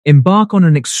Embark on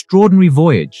an extraordinary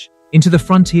voyage into the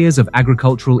frontiers of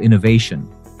agricultural innovation,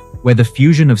 where the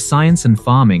fusion of science and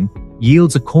farming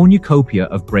yields a cornucopia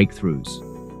of breakthroughs.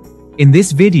 In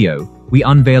this video, we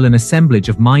unveil an assemblage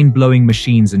of mind-blowing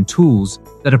machines and tools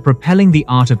that are propelling the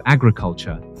art of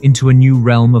agriculture into a new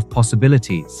realm of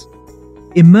possibilities.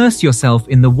 Immerse yourself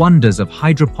in the wonders of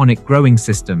hydroponic growing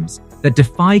systems that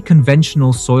defy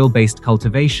conventional soil-based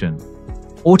cultivation,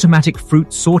 automatic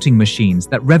fruit sorting machines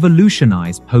that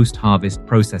revolutionize post-harvest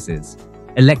processes,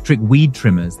 electric weed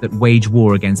trimmers that wage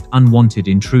war against unwanted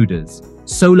intruders,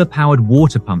 solar-powered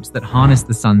water pumps that harness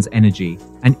the sun's energy,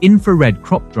 and infrared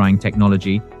crop drying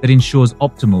technology that ensures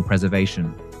optimal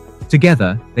preservation.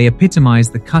 Together, they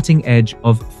epitomize the cutting edge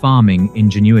of farming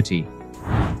ingenuity.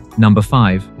 Number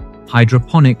 5.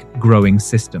 Hydroponic growing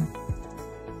system.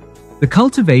 The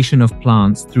cultivation of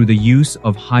plants through the use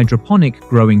of hydroponic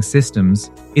growing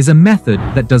systems is a method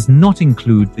that does not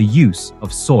include the use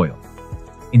of soil.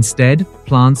 Instead,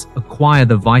 plants acquire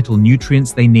the vital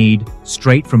nutrients they need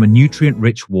straight from a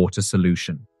nutrient-rich water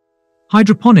solution.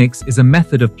 Hydroponics is a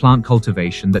method of plant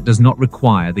cultivation that does not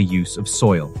require the use of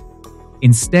soil.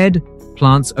 Instead,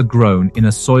 plants are grown in a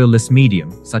soilless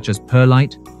medium such as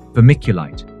perlite,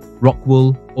 vermiculite,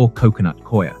 rockwool, or coconut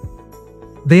coir.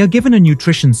 They are given a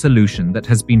nutrition solution that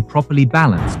has been properly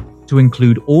balanced to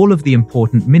include all of the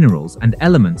important minerals and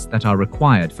elements that are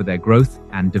required for their growth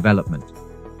and development.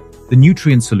 The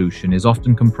nutrient solution is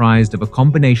often comprised of a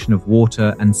combination of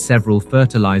water and several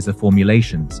fertilizer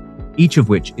formulations, each of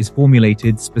which is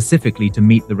formulated specifically to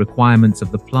meet the requirements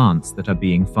of the plants that are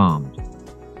being farmed.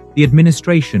 The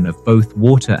administration of both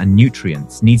water and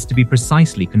nutrients needs to be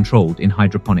precisely controlled in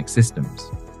hydroponic systems.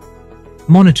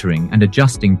 Monitoring and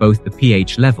adjusting both the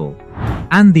pH level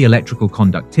and the electrical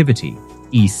conductivity,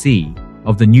 EC,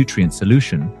 of the nutrient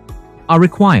solution are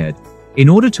required in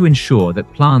order to ensure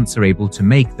that plants are able to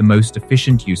make the most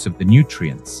efficient use of the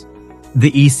nutrients.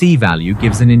 The EC value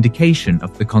gives an indication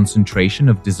of the concentration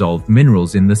of dissolved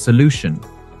minerals in the solution,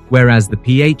 whereas the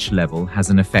pH level has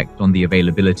an effect on the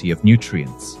availability of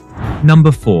nutrients.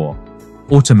 Number 4.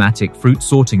 Automatic fruit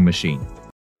sorting machine.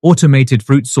 Automated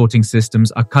fruit sorting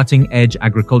systems are cutting-edge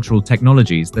agricultural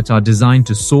technologies that are designed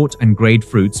to sort and grade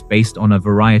fruits based on a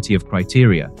variety of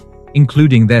criteria,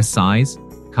 including their size,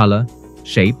 color,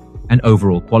 shape, and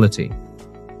overall quality.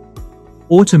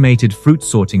 Automated fruit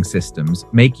sorting systems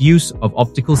make use of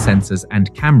optical sensors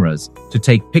and cameras to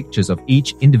take pictures of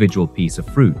each individual piece of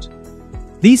fruit.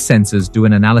 These sensors do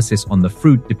an analysis on the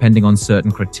fruit depending on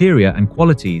certain criteria and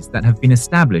qualities that have been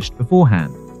established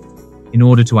beforehand. In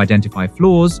order to identify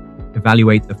flaws,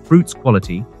 evaluate the fruit's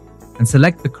quality, and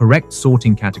select the correct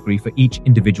sorting category for each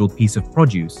individual piece of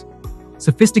produce,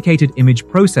 sophisticated image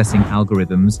processing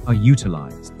algorithms are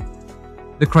utilized.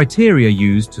 The criteria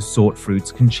used to sort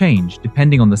fruits can change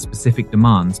depending on the specific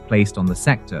demands placed on the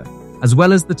sector, as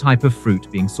well as the type of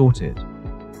fruit being sorted.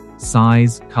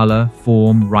 Size, color,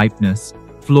 form, ripeness,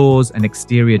 flaws, and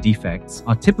exterior defects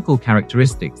are typical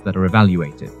characteristics that are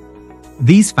evaluated.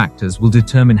 These factors will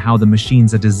determine how the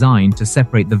machines are designed to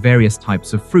separate the various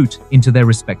types of fruit into their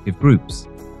respective groups.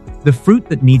 The fruit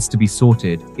that needs to be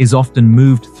sorted is often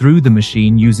moved through the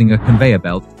machine using a conveyor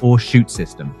belt or chute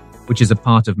system, which is a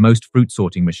part of most fruit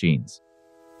sorting machines.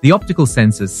 The optical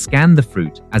sensors scan the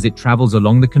fruit as it travels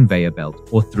along the conveyor belt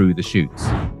or through the chutes.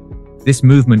 This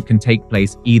movement can take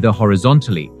place either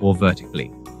horizontally or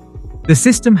vertically. The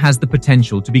system has the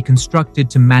potential to be constructed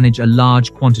to manage a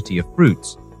large quantity of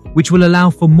fruits, which will allow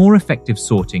for more effective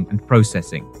sorting and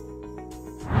processing.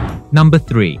 Number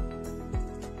 3.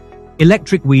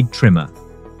 Electric weed trimmer.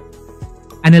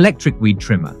 An electric weed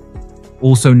trimmer,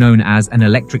 also known as an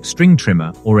electric string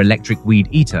trimmer or electric weed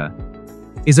eater,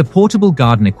 is a portable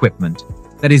garden equipment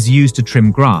that is used to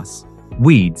trim grass,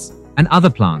 weeds, and other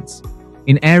plants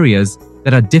in areas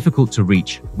that are difficult to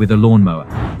reach with a lawnmower.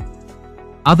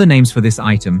 Other names for this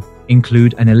item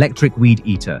include an electric weed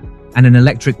eater and an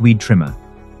electric weed trimmer.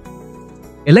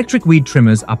 Electric weed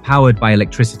trimmers are powered by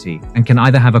electricity and can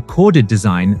either have a corded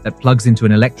design that plugs into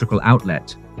an electrical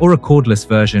outlet or a cordless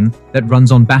version that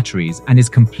runs on batteries and is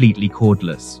completely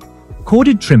cordless.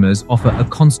 Corded trimmers offer a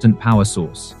constant power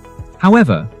source.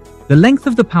 However, the length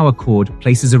of the power cord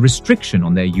places a restriction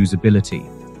on their usability.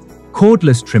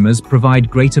 Cordless trimmers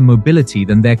provide greater mobility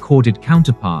than their corded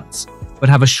counterparts, but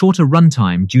have a shorter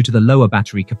runtime due to the lower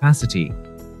battery capacity.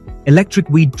 Electric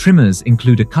weed trimmers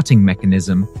include a cutting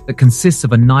mechanism that consists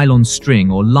of a nylon string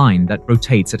or line that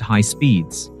rotates at high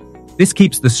speeds. This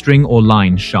keeps the string or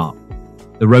line sharp.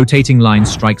 The rotating line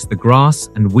strikes the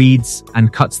grass and weeds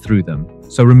and cuts through them,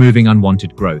 so removing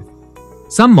unwanted growth.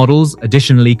 Some models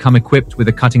additionally come equipped with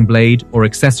a cutting blade or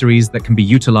accessories that can be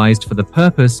utilized for the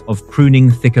purpose of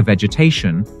pruning thicker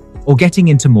vegetation or getting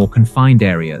into more confined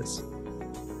areas.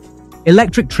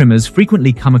 Electric trimmers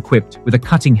frequently come equipped with a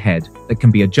cutting head that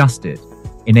can be adjusted,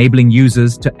 enabling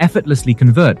users to effortlessly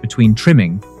convert between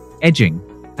trimming, edging,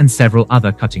 and several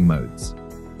other cutting modes.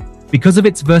 Because of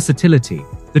its versatility,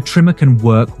 the trimmer can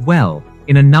work well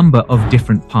in a number of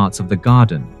different parts of the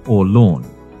garden or lawn.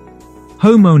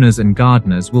 Homeowners and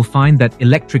gardeners will find that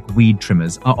electric weed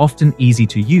trimmers are often easy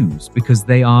to use because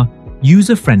they are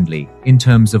user-friendly in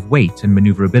terms of weight and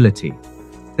maneuverability.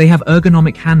 They have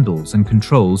ergonomic handles and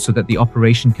controls so that the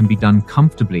operation can be done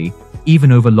comfortably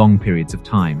even over long periods of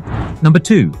time. Number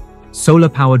 2,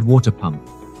 solar-powered water pump.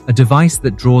 A device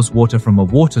that draws water from a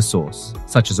water source,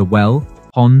 such as a well,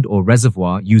 pond, or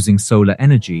reservoir using solar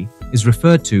energy, is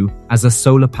referred to as a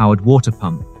solar-powered water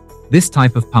pump. This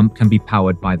type of pump can be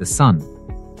powered by the sun.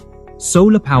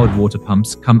 Solar-powered water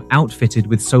pumps come outfitted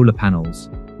with solar panels,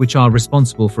 which are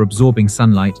responsible for absorbing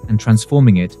sunlight and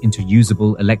transforming it into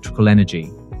usable electrical energy.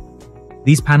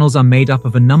 These panels are made up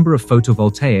of a number of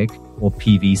photovoltaic, or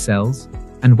PV cells,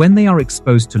 and when they are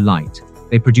exposed to light,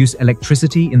 they produce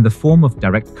electricity in the form of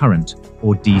direct current,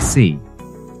 or DC.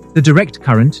 The direct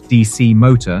current DC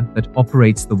motor that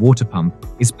operates the water pump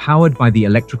is powered by the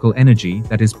electrical energy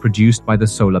that is produced by the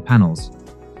solar panels.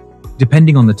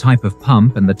 Depending on the type of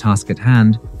pump and the task at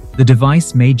hand, the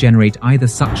device may generate either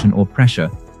suction or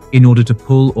pressure in order to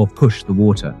pull or push the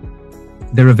water.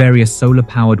 There are various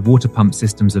solar-powered water pump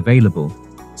systems available,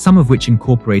 some of which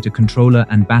incorporate a controller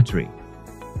and battery.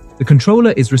 The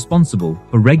controller is responsible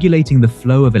for regulating the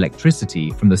flow of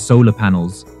electricity from the solar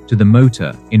panels to the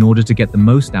motor in order to get the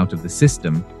most out of the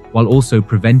system, while also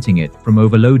preventing it from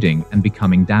overloading and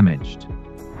becoming damaged.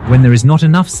 When there is not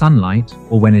enough sunlight,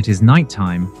 or when it is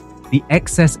nighttime, the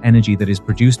excess energy that is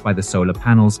produced by the solar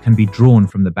panels can be drawn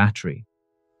from the battery.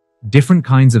 Different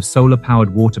kinds of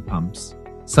solar-powered water pumps,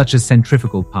 such as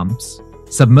centrifugal pumps,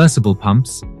 submersible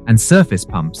pumps, and surface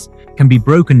pumps, can be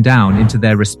broken down into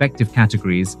their respective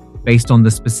categories based on the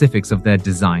specifics of their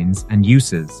designs and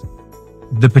uses.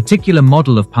 The particular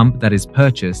model of pump that is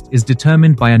purchased is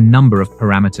determined by a number of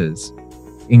parameters,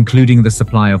 including the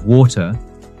supply of water,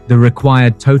 the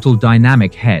required total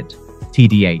dynamic head,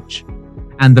 TDH,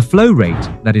 and the flow rate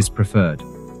that is preferred.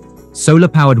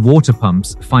 Solar-powered water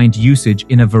pumps find usage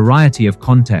in a variety of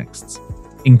contexts,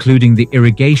 including the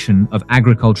irrigation of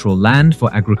agricultural land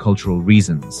for agricultural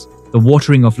reasons, the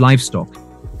watering of livestock,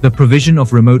 the provision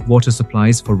of remote water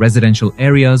supplies for residential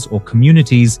areas or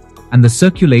communities, and the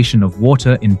circulation of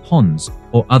water in ponds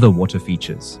or other water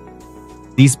features.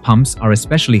 These pumps are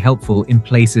especially helpful in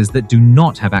places that do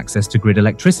not have access to grid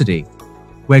electricity,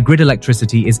 where grid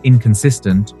electricity is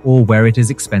inconsistent or where it is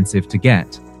expensive to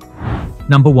get.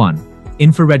 Number 1.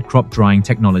 Infrared crop drying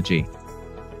technology.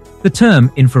 The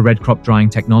term infrared crop drying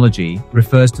technology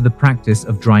refers to the practice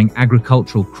of drying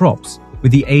agricultural crops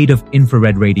with the aid of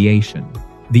infrared radiation.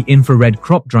 The infrared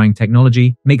crop drying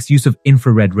technology makes use of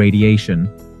infrared radiation,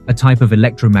 a type of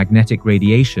electromagnetic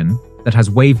radiation that has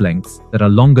wavelengths that are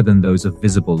longer than those of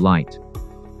visible light.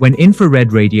 When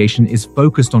infrared radiation is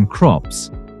focused on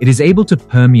crops, it is able to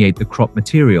permeate the crop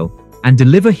material and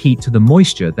deliver heat to the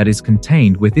moisture that is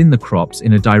contained within the crops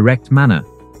in a direct manner.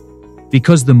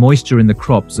 Because the moisture in the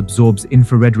crops absorbs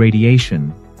infrared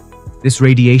radiation, this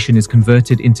radiation is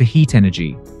converted into heat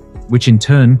energy, which in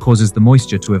turn causes the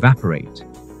moisture to evaporate.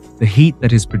 The heat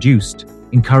that is produced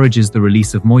encourages the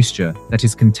release of moisture that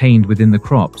is contained within the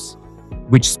crops,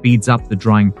 which speeds up the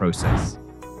drying process.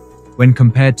 When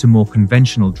compared to more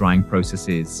conventional drying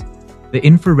processes, the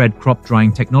infrared crop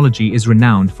drying technology is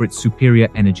renowned for its superior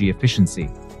energy efficiency.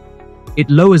 It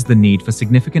lowers the need for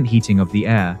significant heating of the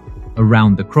air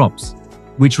around the crops,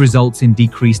 which results in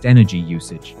decreased energy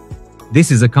usage.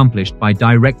 This is accomplished by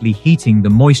directly heating the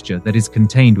moisture that is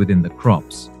contained within the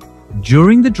crops.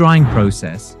 During the drying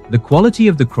process, the quality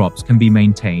of the crops can be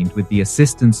maintained with the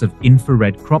assistance of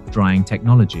infrared crop drying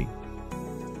technology.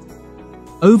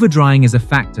 Overdrying is a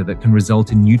factor that can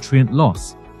result in nutrient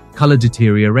loss, color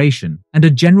deterioration, and a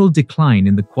general decline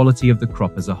in the quality of the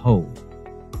crop as a whole.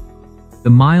 The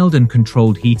mild and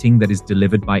controlled heating that is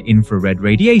delivered by infrared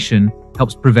radiation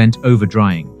helps prevent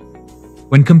overdrying.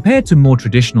 When compared to more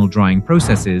traditional drying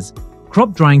processes,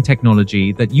 crop drying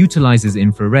technology that utilizes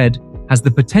infrared has the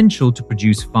potential to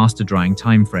produce faster drying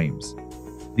timeframes.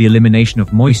 The elimination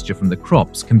of moisture from the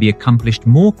crops can be accomplished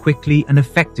more quickly and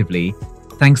effectively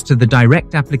thanks to the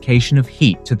direct application of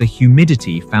heat to the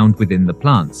humidity found within the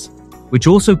plants, which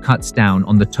also cuts down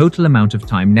on the total amount of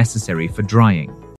time necessary for drying.